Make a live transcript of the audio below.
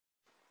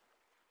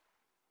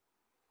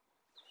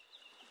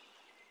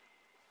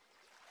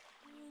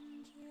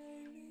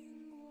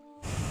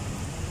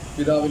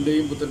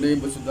പിതാവിൻ്റെയും പുത്രൻ്റെയും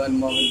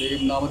പരിശുദ്ധാത്മാവിൻ്റെയും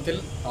നാമത്തിൽ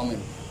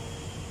ആമേൻ.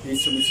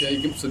 യേശു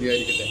മിശിഹായ്ക്കും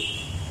സ്തുതിയായിരിക്കട്ടെ.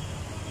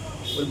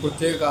 ഒരു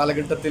പ്രത്യേക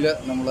കാലഘട്ടത്തിൽ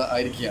നമ്മൾ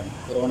ആയിരിക്കുകയാണ്.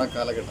 കൊറോണ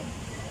കാലഘട്ടം,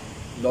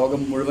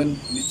 ലോകം മുഴുവൻ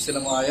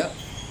നിശ്ചലമായ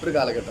ഒരു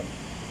കാലഘട്ടം.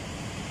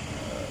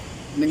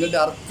 നിങ്ങളുടെ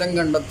അർത്ഥം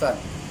കണ്ടെത്താൻ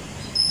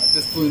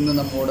ക്രിസ്തു ഇന്ന്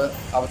നമ്മോട്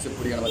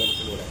ആവശ്യപ്പെടുകയാണ്.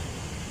 വചനത്തിലൂടെ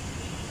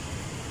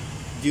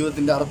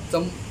ജീവിതത്തിൻ്റെ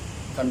അർത്ഥം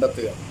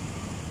കണ്ടെത്തുക.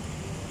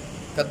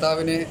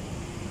 കർത്താവെ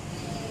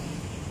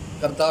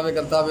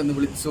എന്ന്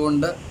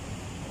വിളിച്ചുകൊണ്ട്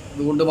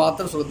അതുകൊണ്ട്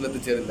മാത്രം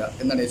സ്വർഗത്തിലെത്തിച്ചേരില്ല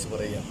എന്നാണ് യേശു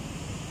പറയുക.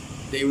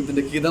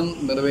 ദൈവത്തിൻ്റെ ഹിതം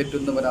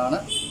നിറവേറ്റുന്നവരാണ്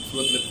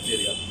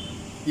സ്വർഗത്തിലെത്തിച്ചേരുക.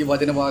 ഈ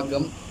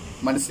വചനഭാഗം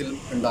മനസ്സിൽ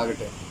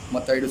ഉണ്ടാകട്ടെ.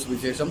 മത്തായിയുടെ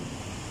സുവിശേഷം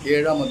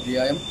 7-ാം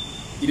അധ്യായം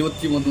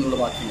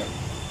 21 വാക്യങ്ങൾ.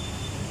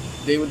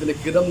 ദൈവത്തിൻ്റെ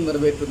ഹിതം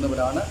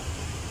നിറവേറ്റുന്നവരാണ്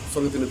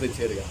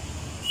സ്വർഗത്തിലെത്തിച്ചേരുക.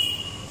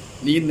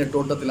 നീ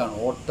നെട്ടോട്ടത്തിലാണ്,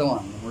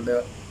 ഓട്ടമാണ്. നമ്മളുടെ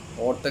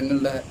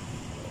ഓട്ടങ്ങളുടെ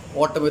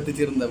ഓട്ടം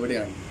എത്തിച്ചേരുന്നത്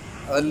എവിടെയാണ്?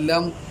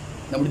 അതെല്ലാം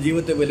നമ്മുടെ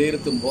ജീവിതത്തെ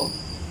വിലയിരുത്തുമ്പോൾ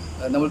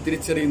നമ്മൾ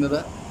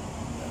തിരിച്ചറിയുന്നത്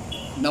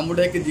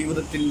നമ്മുടെയൊക്കെ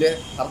ജീവിതത്തിൻ്റെ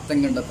അർത്ഥം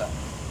കണ്ടെത്താൻ,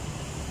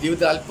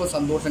 ജീവിതത്തിൽ അല്പ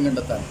സന്തോഷം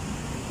കണ്ടെത്താൻ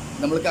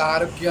നമ്മൾക്ക്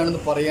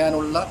ആരൊക്കെയാണെന്ന്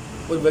പറയാനുള്ള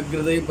ഒരു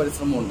വ്യഗ്രതയും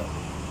പരിശ്രമമുണ്ട്.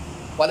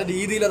 പല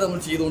രീതിയിലാണ് നമ്മൾ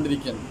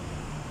ചെയ്തുകൊണ്ടിരിക്കുകയാണ്.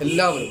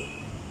 എല്ലാവരും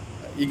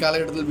ഈ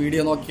കാലഘട്ടത്തിൽ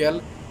വീഡിയോ നോക്കിയാൽ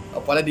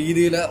പല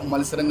രീതിയിൽ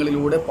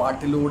മത്സരങ്ങളിലൂടെ,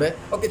 പാട്ടിലൂടെ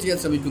ഒക്കെ ചെയ്യാൻ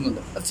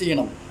ശ്രമിക്കുന്നുണ്ട്. അത്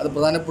ചെയ്യണം, അത്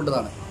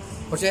പ്രധാനപ്പെട്ടതാണ്.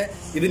 പക്ഷേ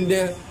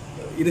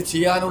ഇത്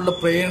ചെയ്യാനുള്ള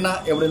പ്രേരണ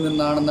എവിടെ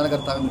നിന്നാണെന്നാണ്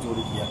കർത്താവിന്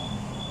ചോദിക്കുക.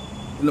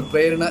 ഇതിൻ്റെ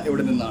പ്രേരണ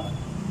എവിടെ നിന്നാണ്?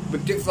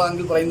 വിക്ടർ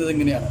ഫ്രാങ്കിൽ പറയുന്നത്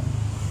ഇങ്ങനെയാണ്: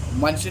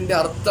 മനുഷ്യൻ്റെ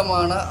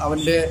അർത്ഥമാണ്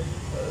അവൻ്റെ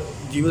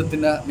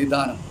ജീവിതത്തിൻ്റെ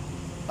നിദാനം.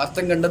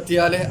 അർത്ഥം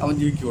കണ്ടെത്തിയാലേ അവൻ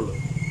ജീവിക്കുകയുള്ളൂ.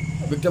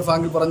 വിക്ടർ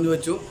ഫ്രാങ്കിൽ പറഞ്ഞു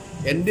വെച്ചു,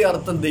 എൻ്റെ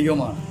അർത്ഥം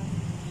ദൈവമാണ്.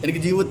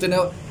 എനിക്ക് ജീവിതത്തിന്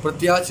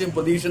പ്രത്യാശയും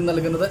പ്രതീക്ഷയും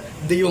നൽകുന്നത്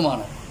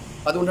ദൈവമാണ്.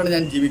 അതുകൊണ്ടാണ്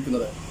ഞാൻ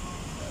ജീവിക്കുന്നത്.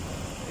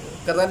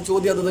 കർത്താവിൻ്റെ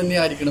ചോദ്യം അത്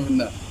തന്നെയായിരിക്കണം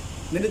ഇന്ന്.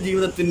 നിൻ്റെ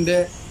ജീവിതത്തിൻ്റെ,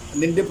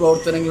 നിൻ്റെ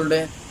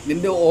പ്രവർത്തനങ്ങളുടെ,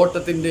 നിൻ്റെ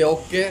ഓട്ടത്തിൻ്റെ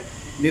ഒക്കെ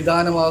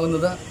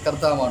നിദാനമാകുന്നത്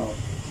കർത്താവാണോ?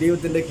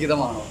 ദൈവത്തിൻ്റെ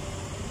ഹിതമാണോ?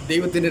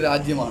 ദൈവത്തിൻ്റെ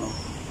രാജ്യമാണോ?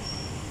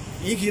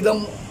 ഈ ഹിതം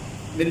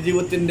നിന്റെ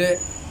ജീവിതത്തിൻ്റെ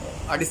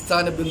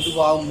അടിസ്ഥാന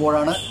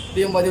ബിന്ദുവാകുമ്പോഴാണ്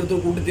ദൈവം വചനത്തിൽ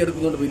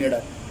കൂട്ടിച്ചേർക്കുന്നുണ്ട്. പിന്നീട്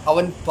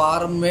അവൻ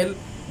പാറമേൽ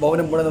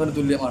ഭവനം പണിതവന്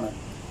തുല്യമാണ്.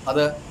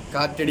 അത്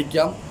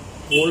കാറ്റടിക്കാം,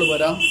 കോള്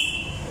വരാം,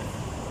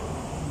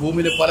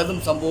 ഭൂമിയിൽ പലതും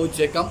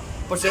സംഭവിച്ചേക്കാം,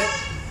 പക്ഷേ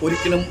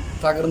ഒരിക്കലും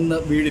തകർന്ന്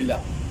വീഴില്ല.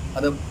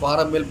 അത്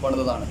പാറമേൽ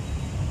പണിതതാണ്.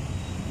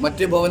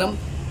 മറ്റേ ഭവനം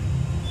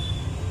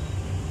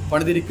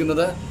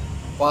പണിതിരിക്കുന്നത്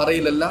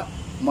പാറയിലല്ല,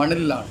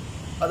 മണലിലാണ്.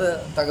 അത്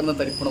തകർന്ന്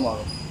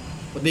തരിപ്പണമാകും.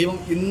 അപ്പോൾ ദൈവം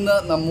ഇന്ന്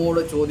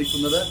നമ്മോട്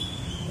ചോദിക്കുന്നത്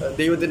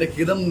ദൈവത്തിൻ്റെ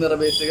ഹിതം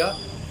നിറവേറ്റുക,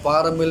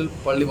 പാറമേൽ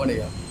പള്ളി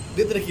പണിയുക.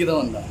 ദൈവത്തിൻ്റെ ഹിതം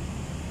എന്താ?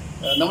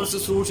 നമ്മൾ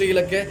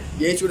ശുശ്രൂഷയിലൊക്കെ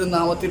യേശുവിൻ്റെ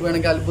നാമത്തിൽ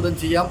വേണമെങ്കിൽ അത്ഭുതം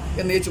ചെയ്യാം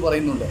എന്ന് യേശു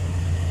പറയുന്നുണ്ട്.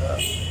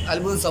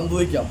 അത്ഭുതം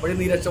സംഭവിക്കാം, പക്ഷേ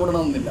നീ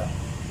രക്ഷപ്പെടണമെന്നില്ല.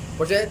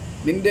 പക്ഷേ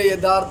നിൻ്റെ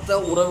യഥാർത്ഥ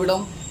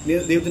ഉറവിടം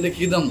ദൈവത്തിൻ്റെ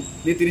ഹിതം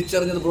നീ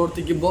തിരിച്ചറിഞ്ഞത്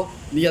പ്രവർത്തിക്കുമ്പോൾ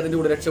നീ അതിൻ്റെ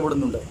കൂടെ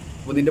രക്ഷപ്പെടുന്നുണ്ട്.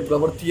 അപ്പോൾ നിൻ്റെ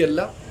പ്രവൃത്തിയല്ല,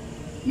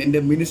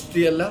 നിൻ്റെ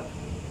മിനിസ്ട്രിയല്ല,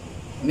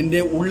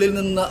 നിൻ്റെ ഉള്ളിൽ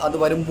നിന്ന് അത്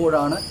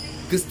വരുമ്പോഴാണ്,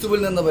 ക്രിസ്തുവിൽ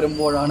നിന്ന്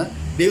വരുമ്പോഴാണ്,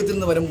 ദൈവത്തിൽ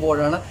നിന്ന്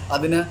വരുമ്പോഴാണ്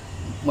അതിന്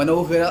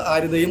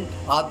മനോഹാരിതയും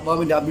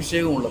ആത്മാവിൻ്റെ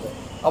അഭിഷേകവും ഉള്ളത്.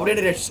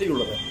 അവിടെയാണ്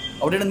രക്ഷയുള്ളത്.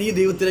 അവിടെയാണ് നീ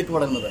ദൈവത്തിലേക്ക്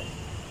വളരുന്നത്.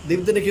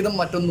 ദൈവത്തിൻ്റെ ഹിതം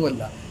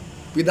മറ്റൊന്നുമല്ല.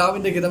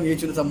 പിതാവിൻ്റെ ഹിതം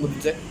യേശുവിനെ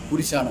സംബന്ധിച്ച്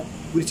കുരിശാണ്.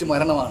 കുരിശ്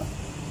മരണമാണ്.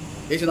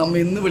 യേശു നമ്മെ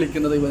ഇന്ന്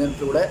വിളിക്കുന്നത് ഈ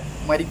വചനത്തിലൂടെ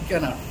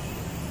മരിക്കാനാണ്.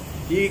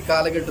 ഈ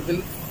കാലഘട്ടത്തിൽ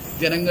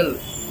ജനങ്ങൾ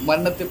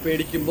മരണത്തെ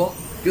പേടിക്കുമ്പോൾ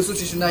ക്രിസ്തു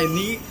ശിഷ്യനായി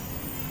നീ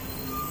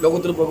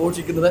ലോകത്തിൽ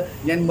പ്രഘോഷിക്കുന്നത്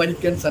ഞാൻ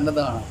മരിക്കാൻ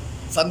സന്നദ്ധമാണ്.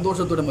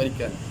 സന്തോഷത്തോടെ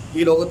മരിക്കാൻ, ഈ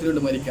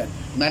ലോകത്തിലൂടെ മരിക്കാൻ,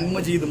 നന്മ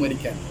ചെയ്ത്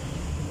മരിക്കാൻ,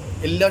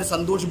 എല്ലാവരും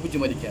സന്തോഷിപ്പിച്ച്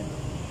മരിക്കാൻ.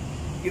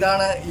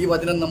 ഇതാണ് ഈ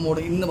വചനം നമ്മോട്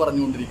ഇന്ന്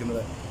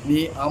പറഞ്ഞുകൊണ്ടിരിക്കുന്നത്. നീ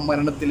ആ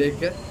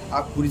മരണത്തിലേക്ക്, ആ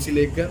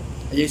കുരിശിലേക്ക്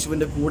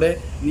യേശുവിൻ്റെ കൂടെ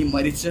നീ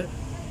മരിച്ച്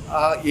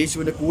ആ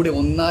യേശുവിൻ്റെ കൂടെ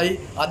ഒന്നായി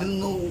അതിൽ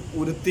നിന്ന്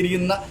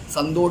ഉരുത്തിരിയുന്ന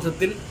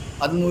സന്തോഷത്തിൽ,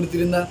 അതിൽ നിന്ന്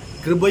ഉരുത്തിരിയുന്ന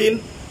കൃപയിൽ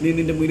നീ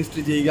നിൻ്റെ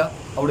മിനിസ്ട്രി ചെയ്യുക.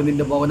 അവിടെ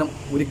നിൻ്റെ ഭവനം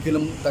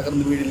ഒരിക്കലും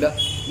തകർന്നു വീഴില്ല.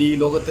 നീ ഈ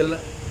ലോകത്തിൽ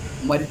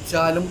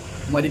മരിച്ചാലും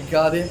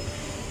മരിക്കാതെ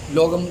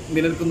ലോകം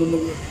നിലനിൽക്കുന്ന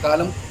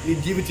കാലം നീ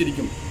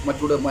ജീവിച്ചിരിക്കും.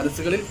 മറ്റുള്ളവരുടെ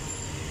മനസ്സുകളിൽ,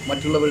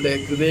 മറ്റുള്ളവരുടെ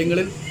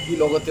ഹൃദയങ്ങളിൽ ഈ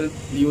ലോകത്തിൽ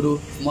നീ ഒരു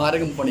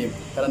സ്മാരകം പണിയും.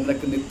 കാരണം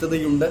നിനക്ക്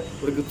നിത്യതയുണ്ട്,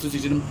 ഒരു ക്രിസ്തു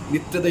ശിഷ്യനും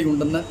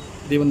നിത്യതയുണ്ടെന്ന്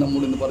ദൈവം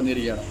നമ്മോട് ഇന്ന് പറഞ്ഞു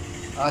തരികയാണ്.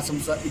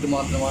 ആശംസ ഇത്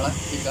മാത്രമാണ്.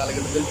 ഈ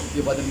കാലഘട്ടത്തിൽ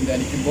ഈ വചനം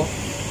ധ്യാനിക്കുമ്പോൾ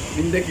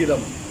നിൻ്റെ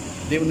ഹിതം,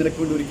 ദൈവം നിനക്ക്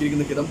വേണ്ടി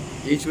ഒരുക്കിയിരിക്കുന്ന ഹിതം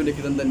യേശുവിൻ്റെ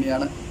ഹിതം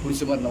തന്നെയാണ്.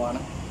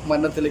 കുരിശുമരണമാണ്.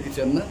 മരണത്തിലേക്ക്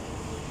ചെന്ന്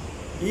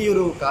ഈ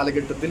ഒരു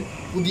കാലഘട്ടത്തിൽ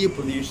പുതിയ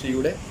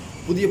പ്രതീക്ഷയുടെ,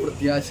 പുതിയ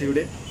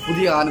പ്രത്യാശയുടെ,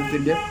 പുതിയ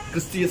ആനന്ദത്തിൻ്റെ,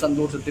 ക്രിസ്തീയ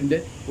സന്തോഷത്തിൻ്റെ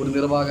ഒരു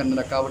നിർവാഹം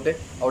നടക്കാവട്ടെ.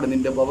 അവിടെ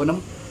നിൻ്റെ ഭവനം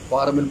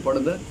പാറമേൽ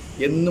പണിത്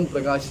എന്നും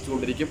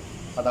പ്രകാശിച്ചുകൊണ്ടിരിക്കും.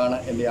 അതാണ്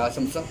എൻ്റെ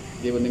ആശംസ.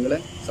 ദൈവം നിങ്ങളെ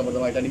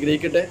സമൃദ്ധമായിട്ട്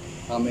അനുഗ്രഹിക്കട്ടെ.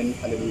 ആമേൻ.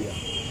 ഹല്ലേലൂയ.